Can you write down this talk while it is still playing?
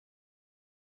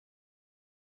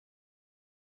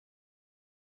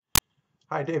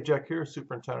Hi, Dave Jeck here,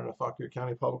 Superintendent of Fauquier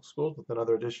County Public Schools with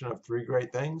another edition of Three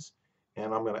Great Things.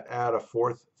 And I'm going to add a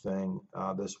fourth thing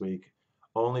this week,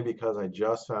 only because I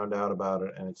just found out about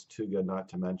it and it's too good not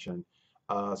to mention.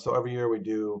 So every year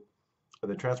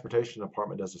the Transportation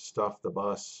Department does a Stuff the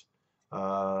Bus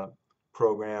uh,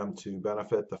 program to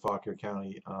benefit the Fauquier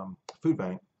County Food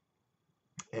Bank.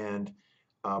 And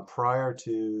prior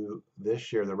to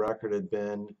this year, the record had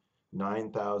been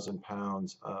 9,000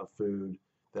 pounds of food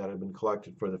that had been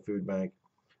collected for the food bank.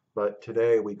 But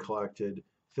today we collected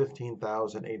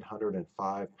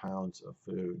 15,805 pounds of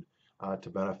food to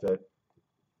benefit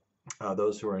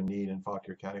those who are in need in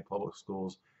Fauquier County Public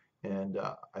Schools. And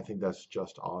I think that's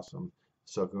just awesome.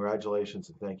 So congratulations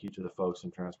and thank you to the folks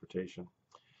in transportation.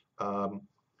 Um,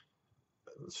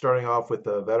 Starting off with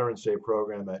the Veterans Day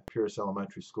program at Pierce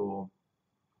Elementary School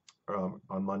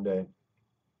on Monday.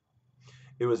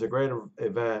 It was a great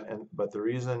event, but the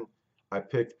reason I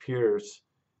picked Pierce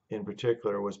in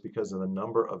particular was because of the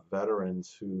number of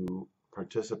veterans who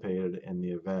participated in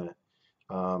the event.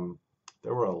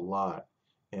 There were a lot,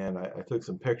 and I took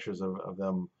some pictures of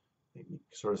them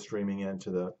sort of streaming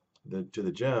into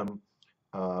the gym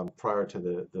prior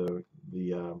to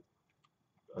the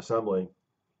assembly,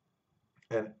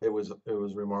 and it was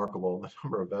remarkable the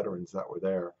number of veterans that were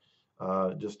there.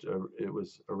 It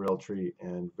was a real treat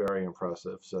and very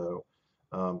impressive. So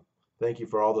um, thank you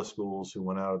for all the schools who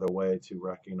went out of their way to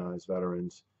recognize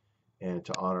veterans and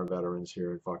to honor veterans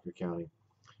here in Fauquier County.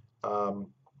 Um,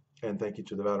 and thank you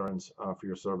to the veterans for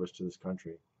your service to this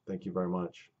country. Thank you very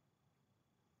much.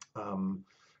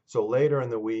 So later in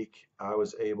the week, I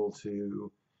was able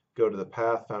to go to the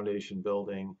Path Foundation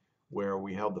building where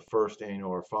we held the first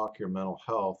annual, or Fauquier Mental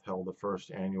Health held the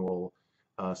first annual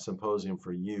symposium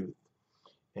for youth.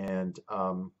 And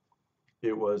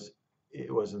it was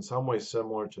in some ways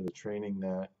similar to the training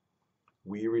that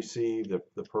we received,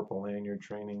 the Purple Lanyard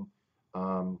training,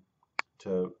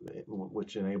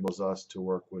 which enables us to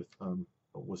work with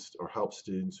or help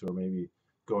students who are maybe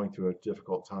going through a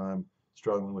difficult time,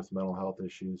 struggling with mental health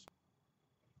issues.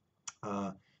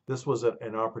 This was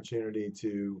an opportunity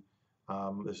to,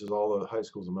 this is all the high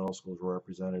schools and middle schools were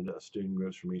represented, student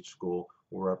groups from each school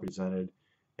were represented,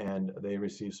 and they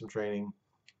received some training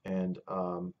and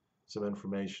some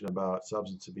information about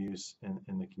substance abuse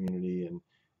in the community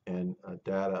and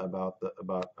data about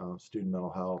student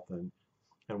mental health and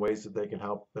ways that they can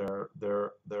help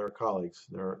their colleagues,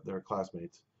 their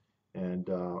classmates. And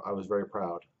I was very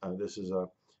proud. This is a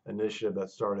initiative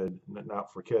that started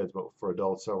not for kids but for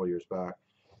adults several years back,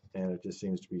 and it just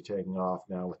seems to be taking off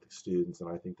now with the students,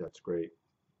 and I think that's great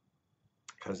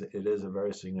because it is a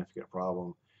very significant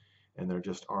problem, and there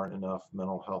just aren't enough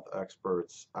mental health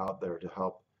experts out there to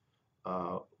help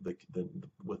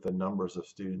with the numbers of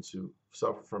students who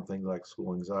suffer from things like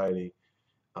school anxiety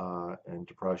and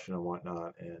depression and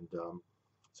whatnot. And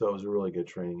so it was a really good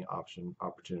training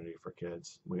opportunity for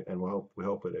kids. We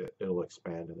hope it'll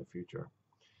expand in the future.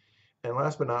 And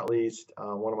last but not least,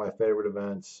 one of my favorite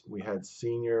events, we had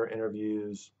senior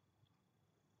interviews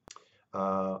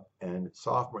and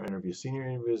sophomore interviews. Senior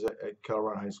interviews at Kettle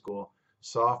Run High School,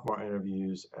 sophomore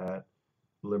interviews at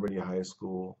Liberty High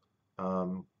School.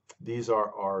 These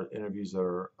are interviews that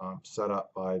are set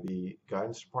up by the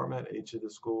guidance department at each of the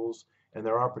schools, and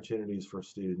there are opportunities for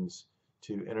students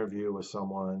to interview with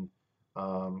someone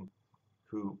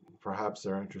who perhaps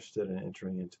they're interested in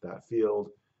entering into that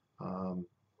field,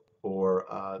 or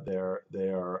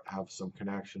have some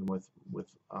connection with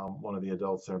one of the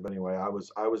adults there. But anyway,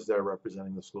 I was there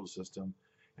representing the school system,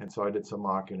 and so I did some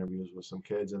mock interviews with some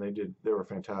kids, and they were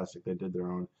fantastic. They did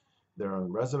their own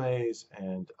resumes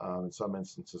and in some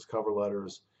instances cover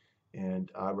letters,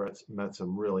 and I met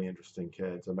some really interesting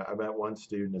kids. I met one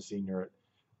student, a senior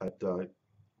at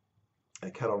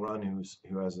Kettle Run, who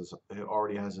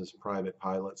already has his private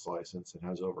pilot's license and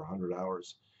has over 100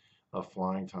 hours of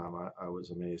flying time. I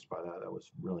was amazed by that. That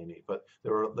was really neat. But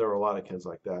there were a lot of kids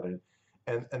like that,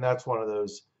 and that's one of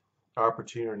those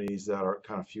opportunities that are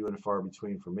kind of few and far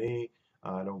between for me.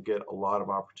 I don't get a lot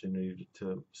of opportunity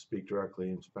to speak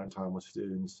directly and spend time with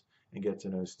students and get to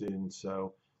know students.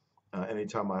 So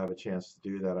anytime I have a chance to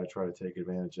do that, I try to take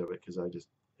advantage of it because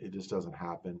it just doesn't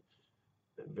happen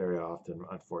very often,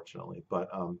 unfortunately. But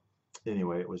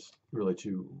anyway, it was really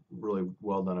two really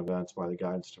well done events by the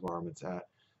guidance departments at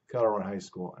Kettle Run High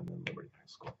School and then Liberty High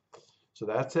School. So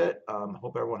that's it.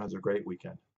 Hope everyone has a great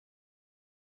weekend.